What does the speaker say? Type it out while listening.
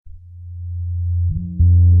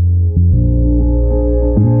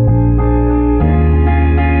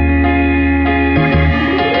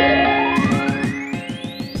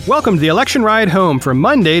Welcome to the election ride home for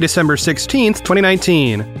Monday, December 16th,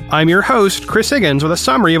 2019. I'm your host, Chris Higgins, with a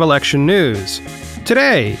summary of election news.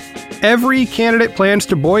 Today, every candidate plans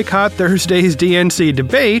to boycott Thursday's DNC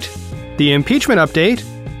debate, the impeachment update,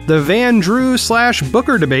 the Van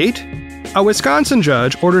Drew/Booker debate, a Wisconsin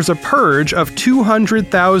judge orders a purge of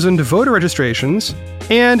 200,000 voter registrations,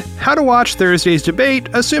 and how to watch Thursday's debate,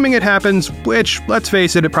 assuming it happens, which, let's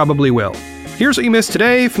face it, it probably will. Here's what you missed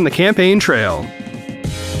today from the campaign trail.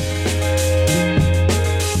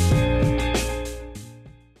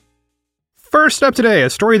 First up today, a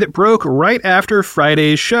story that broke right after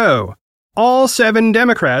Friday's show. All 7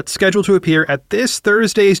 Democrats scheduled to appear at this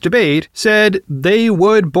Thursday's debate said they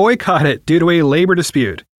would boycott it due to a labor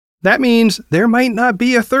dispute. That means there might not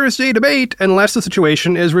be a Thursday debate unless the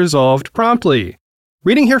situation is resolved promptly.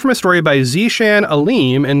 Reading here from a story by Zishan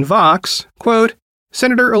Aleem in Vox, quote,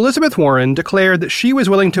 Senator Elizabeth Warren declared that she was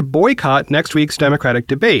willing to boycott next week's Democratic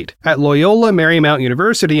debate at Loyola Marymount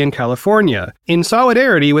University in California, in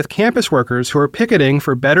solidarity with campus workers who are picketing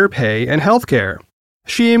for better pay and health care.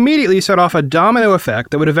 She immediately set off a domino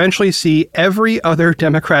effect that would eventually see every other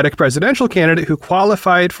Democratic presidential candidate who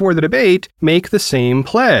qualified for the debate make the same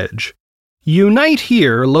pledge. Unite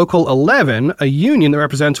Here Local 11, a union that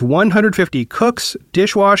represents 150 cooks,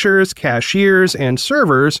 dishwashers, cashiers, and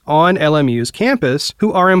servers on LMU's campus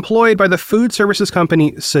who are employed by the food services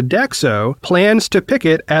company Sodexo, plans to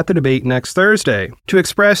picket at the debate next Thursday to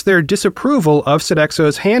express their disapproval of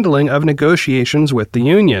Sodexo's handling of negotiations with the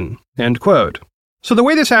union. End quote. So the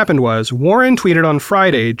way this happened was, Warren tweeted on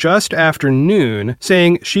Friday just after noon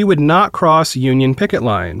saying she would not cross union picket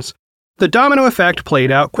lines. The domino effect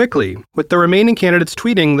played out quickly, with the remaining candidates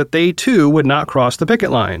tweeting that they too would not cross the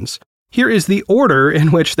picket lines. Here is the order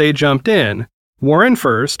in which they jumped in. Warren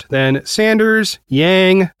first, then Sanders,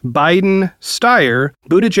 Yang, Biden, Steyer,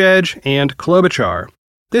 Buttigieg, and Klobuchar.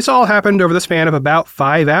 This all happened over the span of about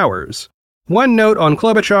 5 hours. One note on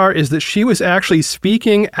Klobuchar is that she was actually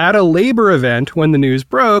speaking at a labor event when the news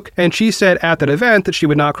broke, and she said at that event that she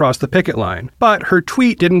would not cross the picket line, but her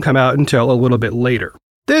tweet didn't come out until a little bit later.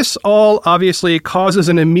 This all obviously causes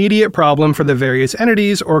an immediate problem for the various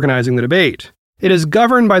entities organizing the debate. It is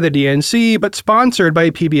governed by the DNC, but sponsored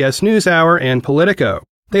by PBS NewsHour and Politico.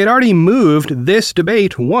 They had already moved this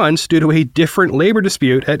debate once due to a different labor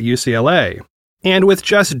dispute at UCLA. And with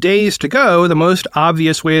just days to go, the most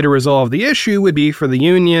obvious way to resolve the issue would be for the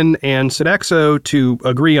union and Sodexo to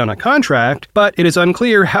agree on a contract, but it is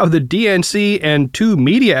unclear how the DNC and 2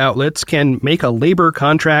 media outlets can make a labor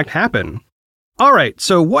contract happen. Alright,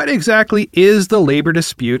 so what exactly is the labor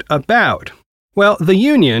dispute about? Well, the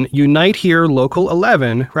union, Unite Here Local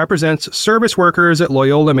 11, represents service workers at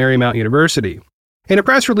Loyola Marymount University. In a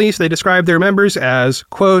press release, they describe their members as,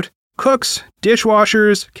 quote, cooks,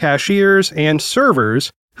 dishwashers, cashiers, and servers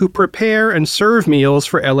who prepare and serve meals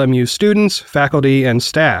for LMU students, faculty, and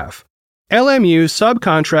staff. LMU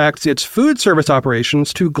subcontracts its food service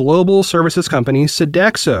operations to global services company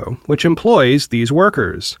Sodexo, which employs these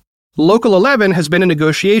workers. Local 11 has been in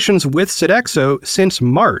negotiations with Sodexo since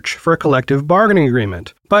March for a collective bargaining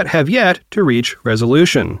agreement, but have yet to reach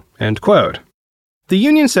resolution. End quote. The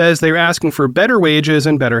union says they're asking for better wages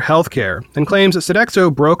and better health care, and claims that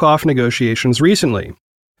Sodexo broke off negotiations recently.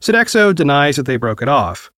 Sodexo denies that they broke it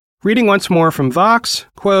off. Reading once more from Vox,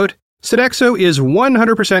 quote, Sodexo is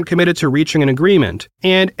 100% committed to reaching an agreement,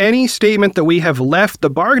 and any statement that we have left the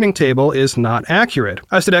bargaining table is not accurate,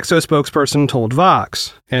 a Sodexo spokesperson told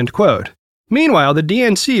Vox. End quote. Meanwhile, the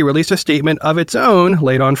DNC released a statement of its own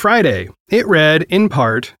late on Friday. It read, in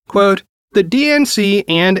part, quote, the DNC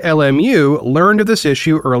and LMU learned of this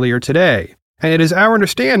issue earlier today, and it is our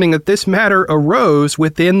understanding that this matter arose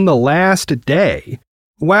within the last day.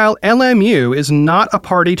 While LMU is not a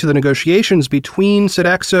party to the negotiations between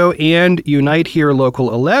Sodexo and Unite Here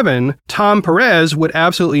Local 11, Tom Perez would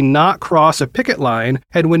absolutely not cross a picket line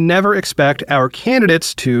and would never expect our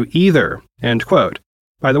candidates to either. End quote.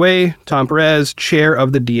 By the way, Tom Perez, chair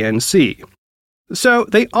of the DNC. So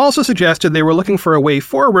they also suggested they were looking for a way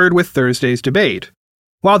forward with Thursday's debate.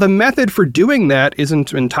 While the method for doing that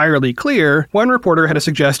isn't entirely clear, one reporter had a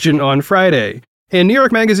suggestion on Friday. In New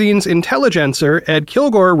York Magazine's Intelligencer, Ed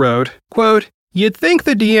Kilgore wrote, quote, you'd think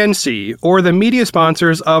the DNC, or the media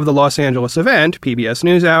sponsors of the Los Angeles event, PBS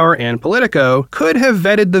NewsHour and Politico, could have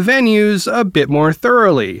vetted the venues a bit more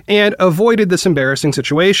thoroughly and avoided this embarrassing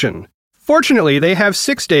situation. Fortunately, they have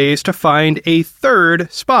 6 days to find a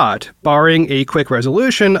third spot, barring a quick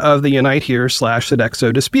resolution of the Unite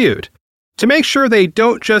Here/Sodexo dispute. To make sure they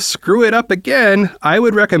don't just screw it up again, I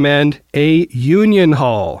would recommend a union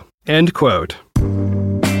hall. End quote.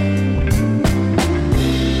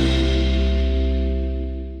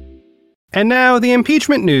 And now the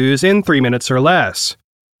impeachment news in 3 minutes or less.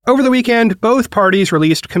 Over the weekend, both parties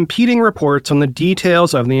released competing reports on the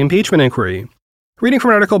details of the impeachment inquiry. Reading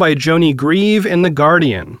from an article by Joni Grieve in The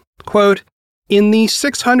Guardian, quote, "In the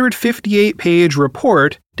 658-page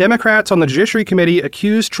report, Democrats on the Judiciary Committee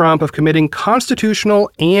accused Trump of committing constitutional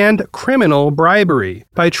and criminal bribery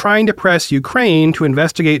by trying to press Ukraine to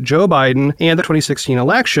investigate Joe Biden and the 2016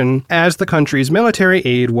 election as the country's military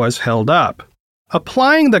aid was held up.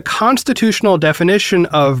 Applying the constitutional definition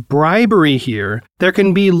of bribery here, there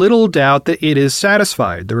can be little doubt that it is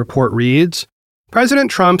satisfied," the report reads.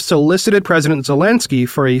 President Trump solicited President Zelensky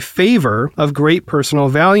for a favor of great personal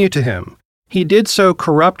value to him. He did so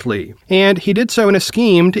corruptly, and he did so in a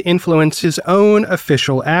scheme to influence his own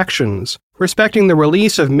official actions, respecting the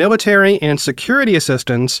release of military and security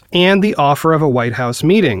assistance and the offer of a White House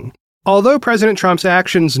meeting. Although President Trump's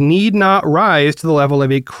actions need not rise to the level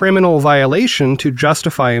of a criminal violation to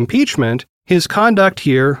justify impeachment, his conduct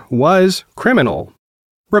here was criminal.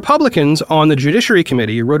 Republicans on the Judiciary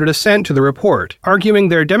Committee wrote a dissent to the report, arguing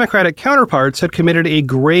their Democratic counterparts had committed a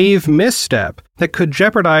grave misstep that could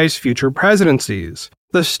jeopardize future presidencies.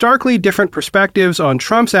 The starkly different perspectives on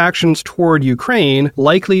Trump's actions toward Ukraine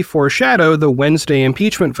likely foreshadow the Wednesday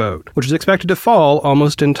impeachment vote, which is expected to fall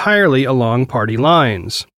almost entirely along party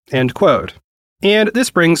lines. End quote. And this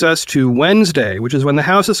brings us to Wednesday, which is when the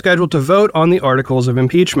House is scheduled to vote on the articles of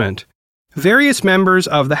impeachment. Various members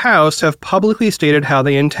of the House have publicly stated how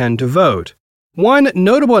they intend to vote. One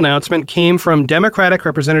notable announcement came from Democratic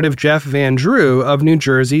Representative Jeff Van Drew of New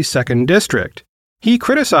Jersey's 2nd District. He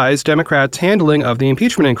criticized Democrats' handling of the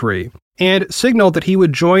impeachment inquiry and signaled that he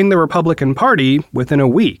would join the Republican Party within a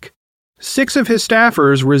week. 6 of his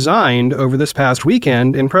staffers resigned over this past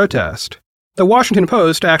weekend in protest. The Washington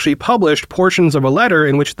Post actually published portions of a letter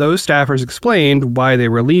in which those staffers explained why they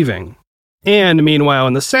were leaving. And meanwhile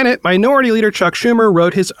in the Senate, Minority Leader Chuck Schumer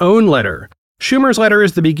wrote his own letter. Schumer's letter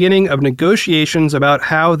is the beginning of negotiations about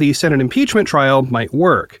how the Senate impeachment trial might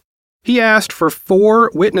work. He asked for 4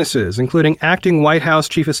 witnesses, including acting White House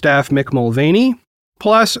Chief of Staff Mick Mulvaney,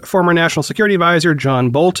 plus former National Security Advisor John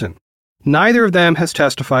Bolton. Neither of them has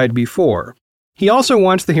testified before. He also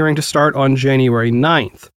wants the hearing to start on January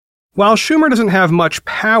 9th. While Schumer doesn't have much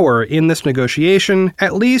power in this negotiation,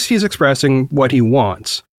 at least he's expressing what he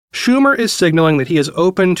wants. Schumer is signaling that he is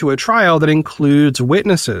open to a trial that includes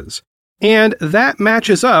witnesses. And that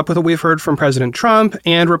matches up with what we've heard from President Trump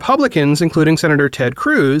and Republicans, including Senator Ted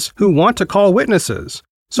Cruz, who want to call witnesses.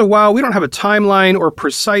 So while we don't have a timeline or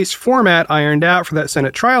precise format ironed out for that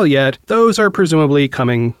Senate trial yet, those are presumably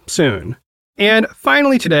coming soon. And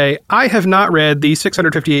finally today, I have not read the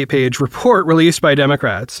 658-page report released by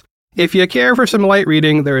Democrats. If you care for some light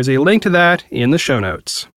reading, there is a link to that in the show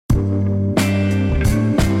notes.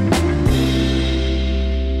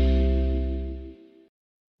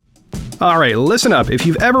 All right, listen up. If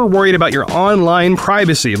you've ever worried about your online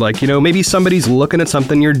privacy, like, maybe somebody's looking at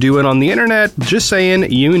something you're doing on the internet, just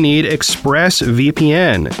saying, you need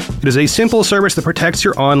ExpressVPN. It is a simple service that protects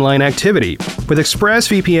your online activity. With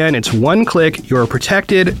ExpressVPN, it's one click, you're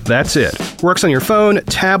protected, that's it. Works on your phone,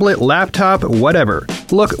 tablet, laptop, whatever.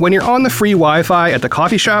 Look, when you're on the free Wi-Fi at the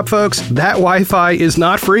coffee shop, folks, that Wi-Fi is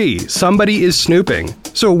not free. Somebody is snooping.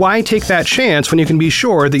 So why take that chance when you can be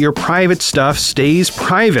sure that your private stuff stays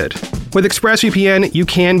private? With ExpressVPN, you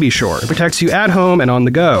can be sure. It protects you at home and on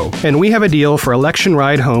the go. And we have a deal for Election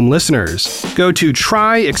Ride Home listeners. Go to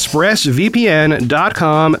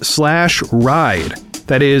tryexpressvpn.com/ride.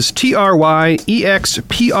 That is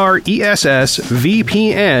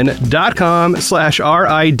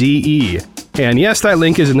tryexpressvpn.com/RIDE. And yes, that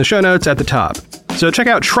link is in the show notes at the top. So check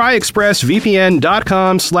out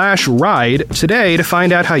tryexpressvpn.com/ride today to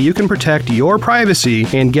find out how you can protect your privacy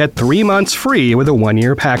and get 3 months free with a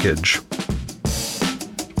 1-year package.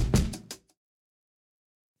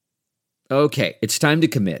 Okay, it's time to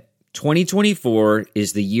commit. 2024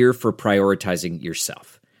 is the year for prioritizing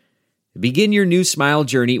yourself. Begin your new smile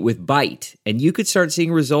journey with Byte, and you could start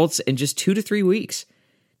seeing results in just 2 to 3 weeks.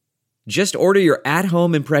 Just order your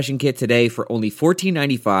at-home impression kit today for only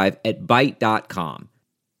 $14.95 at Byte.com.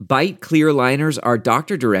 Byte clear liners are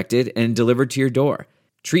doctor-directed and delivered to your door.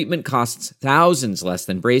 Treatment costs thousands less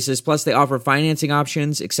than braces, plus they offer financing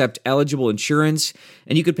options, accept eligible insurance,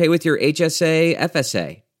 and you could pay with your HSA,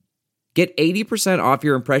 FSA. Get 80% off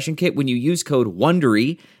your impression kit when you use code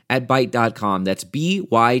WONDERY at Byte.com. That's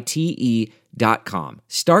BYTE.com.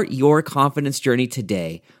 Start your confidence journey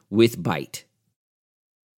today with Byte.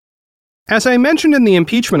 As I mentioned in the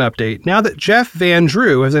impeachment update, now that Jeff Van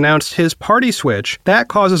Drew has announced his party switch, that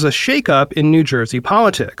causes a shakeup in New Jersey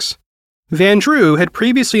politics. Van Drew had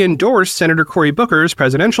previously endorsed Senator Cory Booker's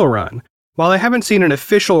presidential run. While I haven't seen an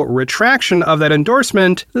official retraction of that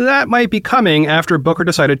endorsement, that might be coming after Booker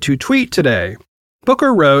decided to tweet today.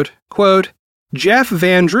 Booker wrote, quote, Jeff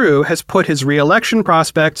Van Drew has put his re-election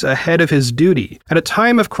prospects ahead of his duty at a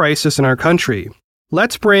time of crisis in our country.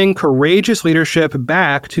 Let's bring courageous leadership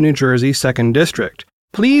back to New Jersey's 2nd District.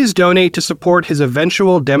 Please donate to support his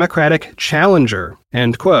eventual Democratic challenger,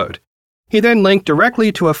 end quote. He then linked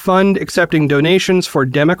directly to a fund accepting donations for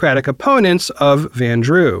Democratic opponents of Van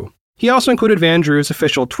Drew. He also included Van Drew's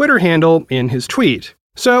official Twitter handle in his tweet.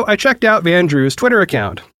 So I checked out Van Drew's Twitter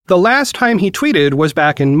account. The last time he tweeted was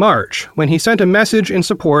back in March, when he sent a message in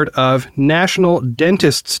support of National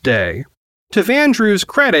Dentists' Day. To Van Drew's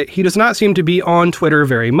credit, he does not seem to be on Twitter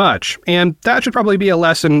very much, and that should probably be a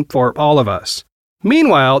lesson for all of us.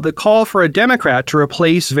 Meanwhile, the call for a Democrat to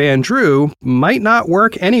replace Van Drew might not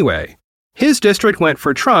work anyway. His district went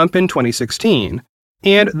for Trump in 2016,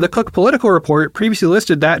 and the Cook Political Report previously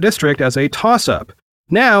listed that district as a toss-up.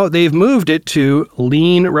 Now they've moved it to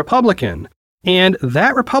lean Republican, and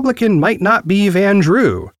that Republican might not be Van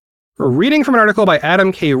Drew. Reading from an article by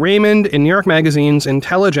Adam K. Raymond in New York Magazine's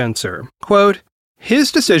Intelligencer, quote,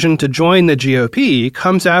 his decision to join the GOP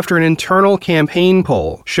comes after an internal campaign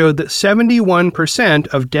poll showed that 71%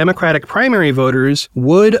 of Democratic primary voters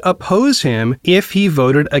would oppose him if he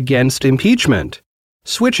voted against impeachment.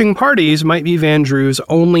 Switching parties might be Van Drew's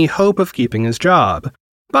only hope of keeping his job,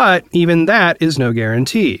 but even that is no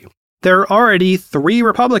guarantee. There are already 3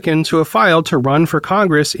 Republicans who have filed to run for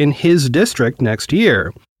Congress in his district next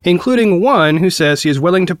year, including one who says he is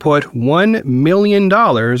willing to put $1 million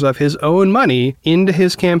of his own money into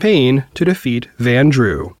his campaign to defeat Van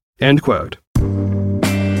Drew. End quote.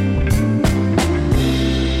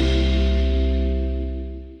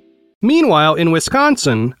 Meanwhile, in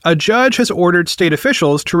Wisconsin, a judge has ordered state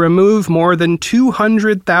officials to remove more than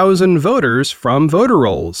 200,000 voters from voter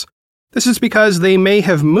rolls. This is because they may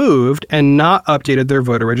have moved and not updated their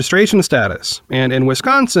voter registration status, and in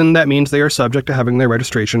Wisconsin, that means they are subject to having their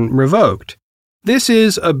registration revoked. This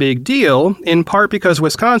is a big deal, in part because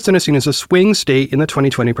Wisconsin is seen as a swing state in the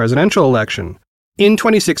 2020 presidential election. In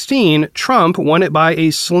 2016, Trump won it by a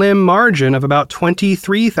slim margin of about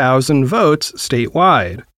 23,000 votes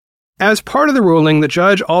statewide. As part of the ruling, the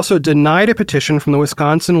judge also denied a petition from the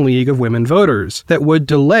Wisconsin League of Women Voters that would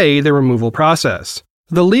delay the removal process.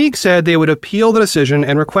 The league said they would appeal the decision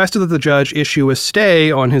and requested that the judge issue a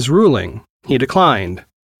stay on his ruling. He declined.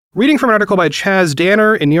 Reading from an article by Chaz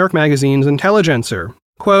Danner in New York Magazine's Intelligencer,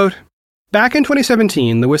 quote, back in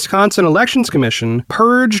 2017, the Wisconsin Elections Commission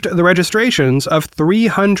purged the registrations of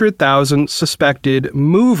 300,000 suspected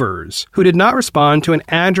movers who did not respond to an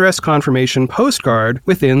address confirmation postcard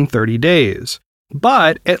within 30 days.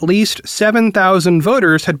 But at least 7,000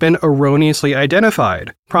 voters had been erroneously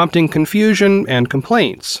identified, prompting confusion and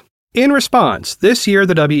complaints. In response, this year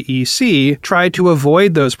the WEC tried to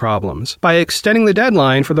avoid those problems by extending the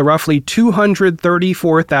deadline for the roughly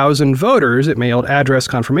 234,000 voters it mailed address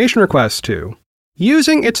confirmation requests to.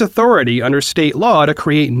 Using its authority under state law to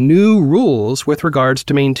create new rules with regards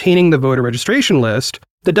to maintaining the voter registration list,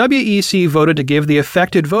 the WEC voted to give the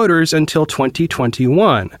affected voters until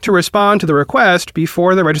 2021 to respond to the request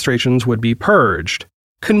before the registrations would be purged.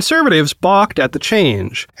 Conservatives balked at the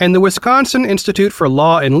change, and the Wisconsin Institute for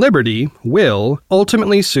Law and Liberty, WIL,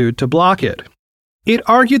 ultimately sued to block it. It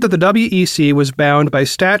argued that the WEC was bound by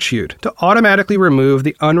statute to automatically remove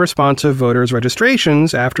the unresponsive voters'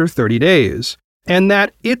 registrations after 30 days, and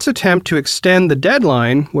that its attempt to extend the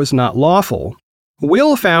deadline was not lawful.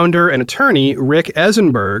 WIL founder and attorney Rick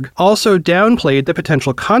Eisenberg also downplayed the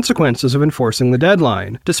potential consequences of enforcing the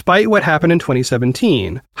deadline, despite what happened in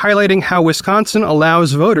 2017, highlighting how Wisconsin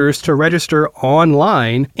allows voters to register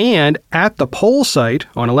online and at the poll site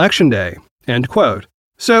on Election Day. End quote.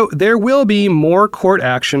 So there will be more court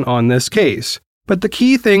action on this case. But the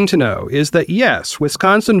key thing to know is that yes,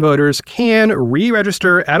 Wisconsin voters can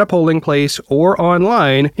re-register at a polling place or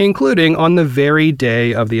online, including on the very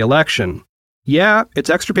day of the election. Yeah,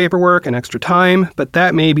 it's extra paperwork and extra time, but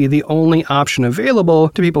that may be the only option available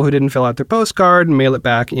to people who didn't fill out their postcard and mail it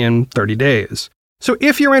back in 30 days. So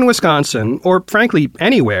if you're in Wisconsin, or frankly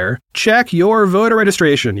anywhere, check your voter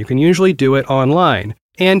registration. You can usually do it online.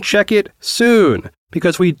 And check it soon,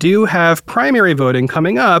 because we do have primary voting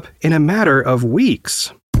coming up in a matter of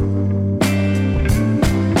weeks.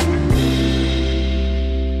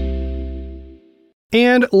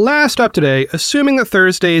 And last up today, assuming that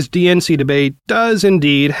Thursday's DNC debate does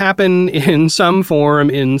indeed happen in some form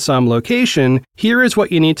in some location, here is what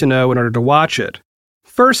you need to know in order to watch it.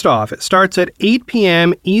 First off, it starts at 8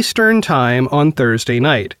 p.m. Eastern Time on Thursday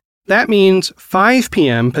night. That means 5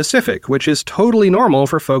 p.m. Pacific, which is totally normal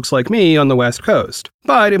for folks like me on the West Coast.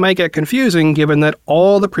 But it might get confusing given that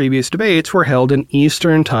all the previous debates were held in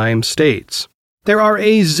Eastern Time states. There are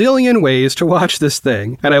a zillion ways to watch this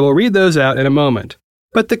thing, and I will read those out in a moment.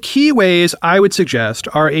 But the key ways I would suggest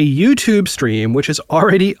are a YouTube stream, which is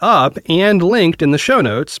already up and linked in the show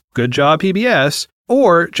notes, good job PBS,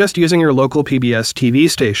 or just using your local PBS TV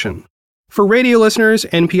station. For radio listeners,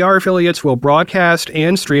 NPR affiliates will broadcast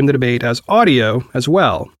and stream the debate as audio as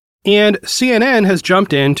well. And CNN has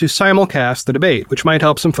jumped in to simulcast the debate, which might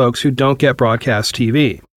help some folks who don't get broadcast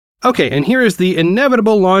TV. Okay, and here is the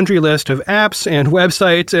inevitable laundry list of apps and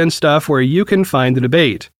websites and stuff where you can find the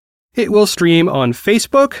debate. It will stream on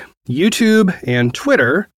Facebook, YouTube, and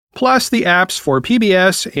Twitter, plus the apps for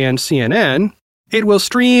PBS and CNN. It will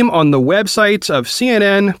stream on the websites of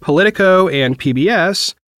CNN, Politico, and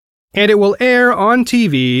PBS, and it will air on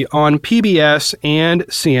TV on PBS and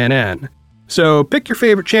CNN. So pick your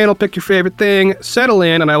favorite channel, pick your favorite thing, settle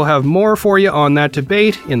in, and I will have more for you on that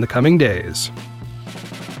debate in the coming days.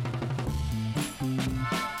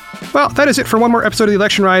 Well, that is it for one more episode of The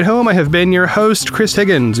Election Ride Home. I have been your host, Chris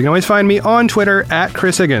Higgins. You can always find me on Twitter at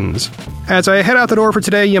Chris Higgins. As I head out the door for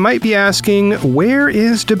today, you might be asking, where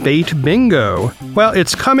is Debate Bingo? Well,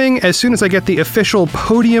 it's coming as soon as I get the official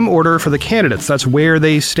podium order for the candidates. That's where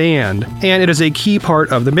they stand. And it is a key part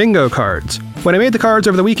of the bingo cards. When I made the cards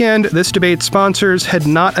over the weekend, this debate's sponsors had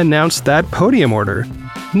not announced that podium order.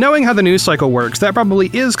 Knowing how the news cycle works, that probably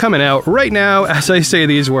is coming out right now as I say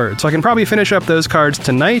these words, so I can probably finish up those cards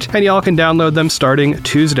tonight, and y'all can download them starting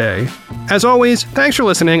Tuesday. As always, thanks for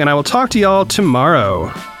listening, and I will talk to y'all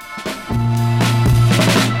tomorrow.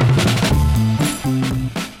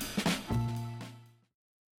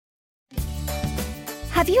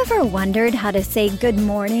 Have you ever wondered how to say good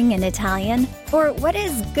morning in Italian? Or what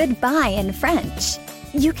is goodbye in French?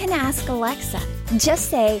 You can ask Alexa. Just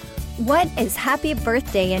say, what is happy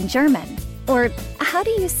birthday in German? Or how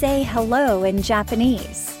do you say hello in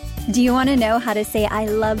Japanese? Do you want to know how to say I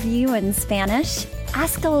love you in Spanish?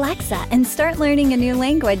 Ask Alexa and start learning a new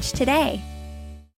language today.